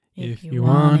If you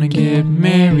wanna get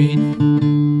married,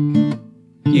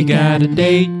 you gotta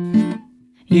date.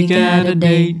 You gotta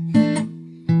date.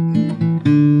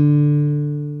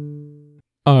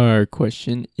 Our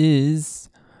question is,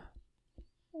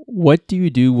 what do you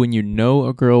do when you know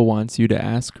a girl wants you to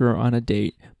ask her on a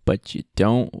date, but you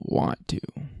don't want to?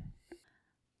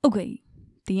 Okay,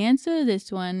 the answer to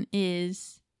this one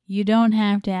is you don't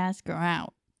have to ask her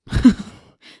out.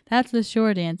 That's the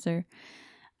short answer.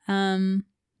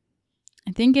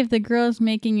 I think if the girl's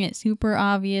making it super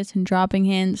obvious and dropping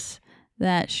hints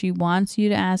that she wants you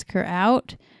to ask her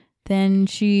out, then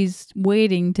she's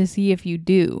waiting to see if you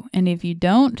do. And if you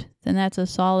don't, then that's a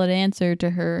solid answer to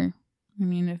her. I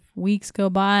mean, if weeks go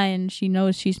by and she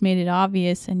knows she's made it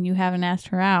obvious and you haven't asked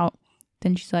her out,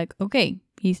 then she's like, okay,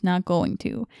 he's not going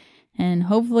to. And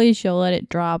hopefully she'll let it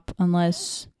drop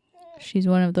unless she's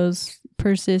one of those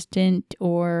persistent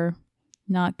or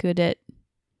not good at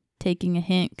taking a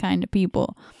hint kind of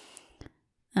people.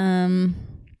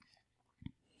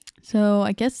 So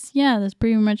I guess, yeah, that's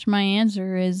pretty much my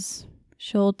answer is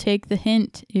she'll take the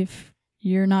hint if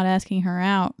you're not asking her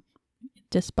out,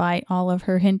 despite all of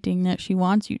her hinting that she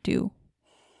wants you to.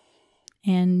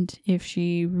 And if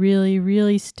she really,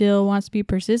 really still wants to be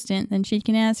persistent, then she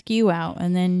can ask you out.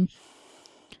 And then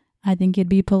I think it'd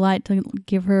be polite to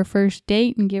give her a first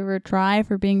date and give her a try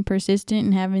for being persistent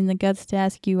and having the guts to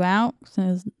ask you out,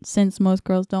 since most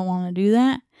girls don't want to do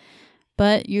that.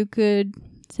 But you could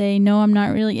say, no, I'm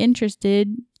not really interested,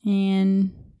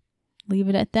 and leave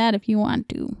it at that if you want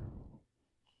to.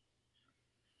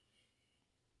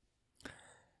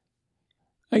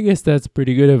 I guess that's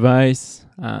pretty good advice.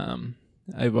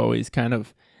 I've always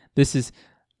this is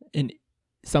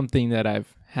something that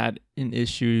I've had an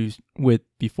issues with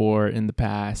before in the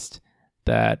past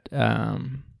that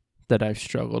I've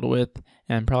struggled with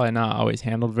and probably not always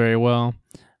handled very well,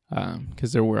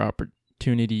 because there were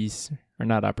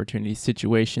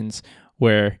situations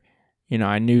where,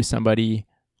 I knew somebody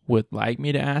would like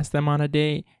me to ask them on a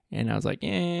date and I was like,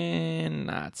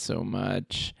 not so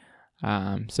much.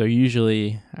 So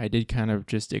usually I did kind of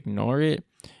just ignore it,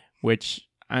 which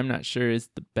I'm not sure is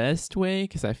the best way,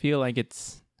 because I feel like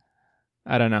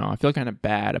I don't know, I feel kind of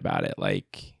bad about it,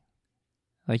 like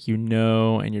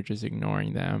and you're just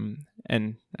ignoring them,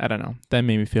 and I don't know, that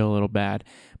made me feel a little bad.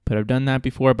 But I've done that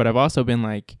before, but I've also been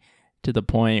like to the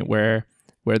point where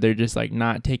they're just like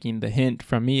not taking the hint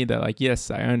from me that like,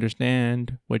 yes, I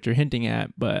understand what you're hinting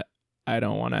at, but I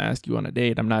don't want to ask you on a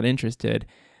date, I'm not interested.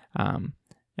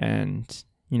 And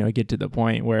get to the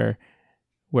point where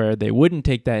they wouldn't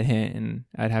take that hint, and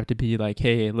I'd have to be like,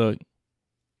 hey, look,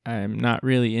 I'm not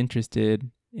really interested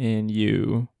in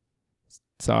you.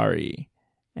 Sorry.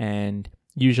 And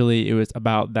usually it was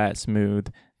about that smooth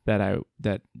that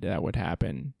would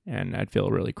happen, and I'd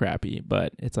feel really crappy.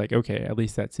 But it's like, okay, at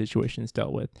least that situation's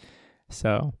dealt with.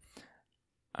 So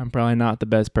I'm probably not the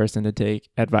best person to take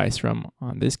advice from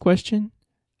on this question.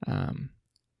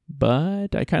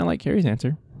 But I kind of like Carrie's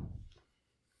answer.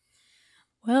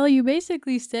 Well, you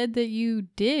basically said that you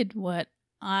did what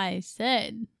I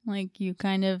said. Like, you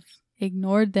kind of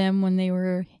ignored them when they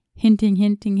were hinting.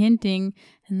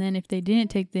 And then if they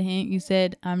didn't take the hint, you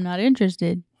said, I'm not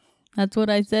interested. That's what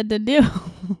I said to do.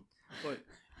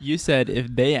 You said if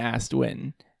they asked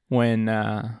when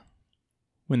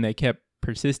they kept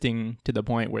persisting to the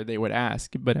point where they would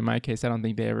ask. But in my case, I don't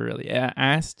think they ever really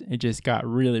asked. It just got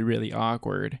really, really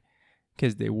awkward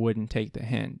because they wouldn't take the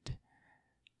hint.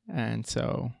 And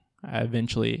so I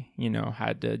eventually,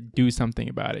 had to do something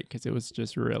about it because it was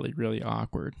just really, really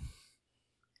awkward.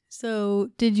 So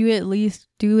did you at least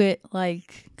do it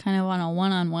like kind of on a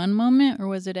one-on-one moment, or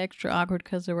was it extra awkward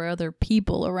because there were other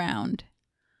people around?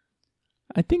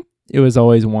 I think it was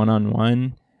always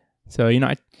one-on-one. So,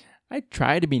 I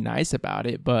try to be nice about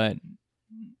it, but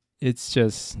it's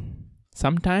just,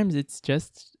 sometimes it's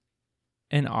just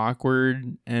an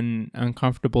awkward and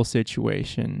uncomfortable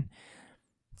situation.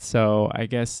 So I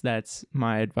guess that's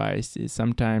my advice, is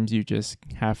sometimes you just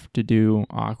have to do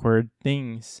awkward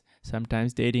things.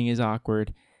 Sometimes dating is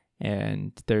awkward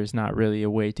and there's not really a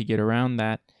way to get around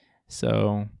that.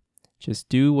 So just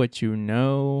do what you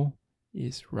know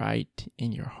is right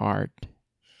in your heart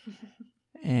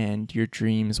and your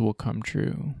dreams will come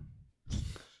true.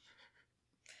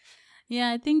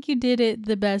 Yeah, I think you did it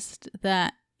the best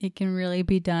that it can really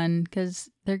be done, because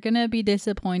they're going to be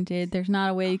disappointed. There's not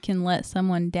a way you can let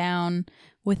someone down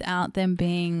without them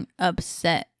being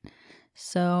upset.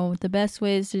 So the best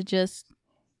way is to just,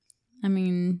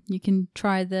 you can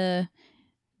try the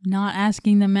not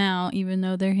asking them out even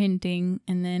though they're hinting,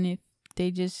 and then if they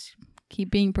just keep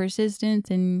being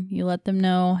persistent and you let them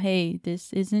know, hey,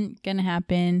 this isn't going to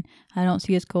happen. I don't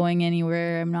see us going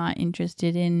anywhere. I'm not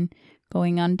interested in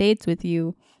going on dates with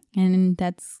you. And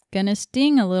that's going to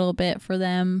sting a little bit for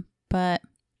them. But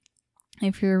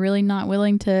if you're really not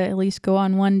willing to at least go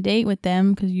on one date with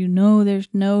them because you know there's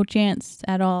no chance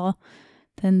at all,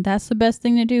 then that's the best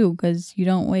thing to do, because you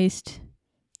don't waste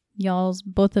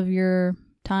both of your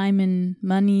time and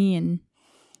money and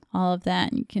all of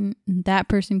that. And that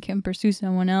person can pursue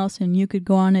someone else and you could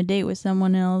go on a date with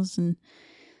someone else, and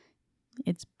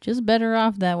it's just better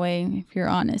off that way if you're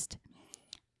honest.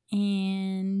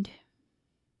 And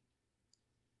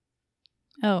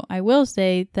I will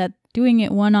say that doing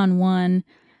it one-on-one,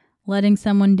 letting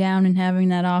someone down and having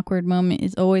that awkward moment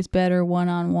is always better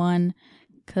one-on-one,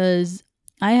 because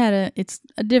it's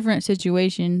a different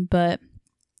situation, but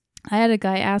I had a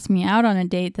guy ask me out on a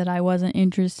date that I wasn't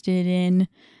interested in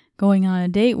going on a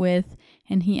date with,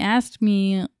 and he asked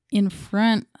me in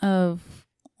front of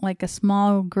like a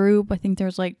small group. I think there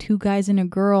was like 2 guys and a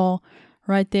girl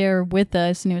right there with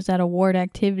us, and it was at a ward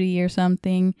activity or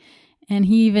something. And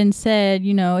he even said,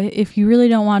 if you really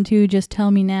don't want to, just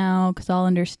tell me now because I'll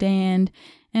understand.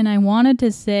 And I wanted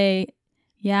to say,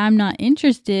 yeah, I'm not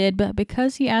interested, but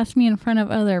because he asked me in front of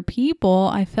other people,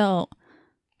 I felt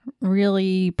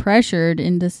really pressured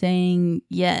into saying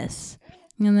yes.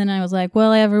 And then I was like,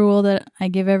 well, I have a rule that I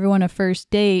give everyone a first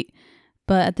date,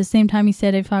 but at the same time he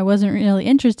said if I wasn't really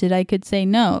interested, I could say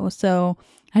no. So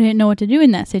I didn't know what to do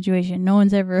in that situation. No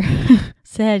one's ever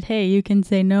said, hey, you can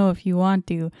say no if you want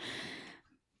to.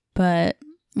 But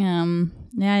I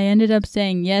ended up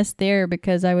saying yes there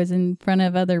because I was in front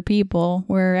of other people,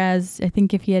 whereas I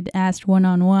think if he had asked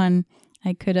one-on-one,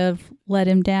 I could have let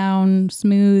him down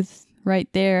smooth right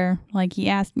there like he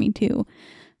asked me to.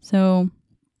 So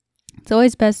it's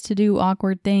always best to do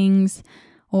awkward things,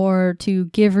 or to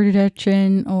give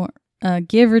rejection or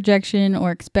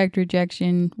expect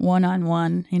rejection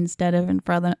one-on-one instead of in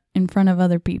front of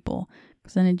other people,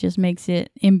 because then it just makes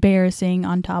it embarrassing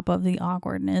on top of the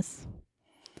awkwardness.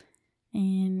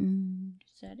 And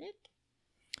is that it?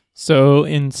 So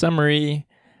in summary,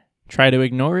 try to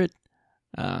ignore it.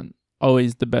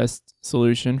 Always the best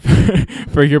solution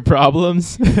for your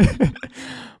problems.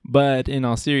 But in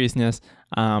all seriousness,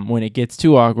 when it gets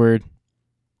too awkward,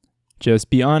 just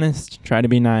be honest, try to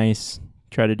be nice,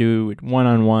 try to do it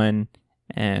one-on-one,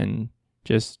 and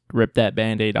just rip that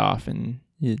Band-Aid off, and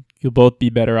you'll both be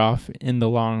better off in the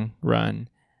long run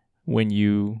when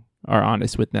you are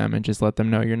honest with them and just let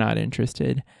them know you're not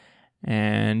interested.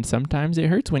 And sometimes it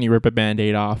hurts when you rip a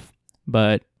Band-Aid off,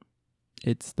 but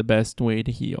it's the best way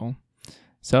to heal.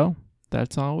 So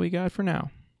that's all we got for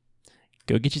now.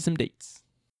 Go get you some dates.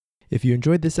 If you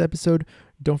enjoyed this episode,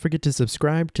 don't forget to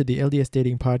subscribe to the LDS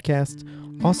Dating Podcast.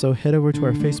 Also, head over to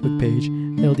our Facebook page,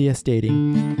 LDS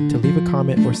Dating, to leave a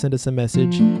comment or send us a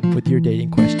message with your dating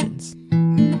questions.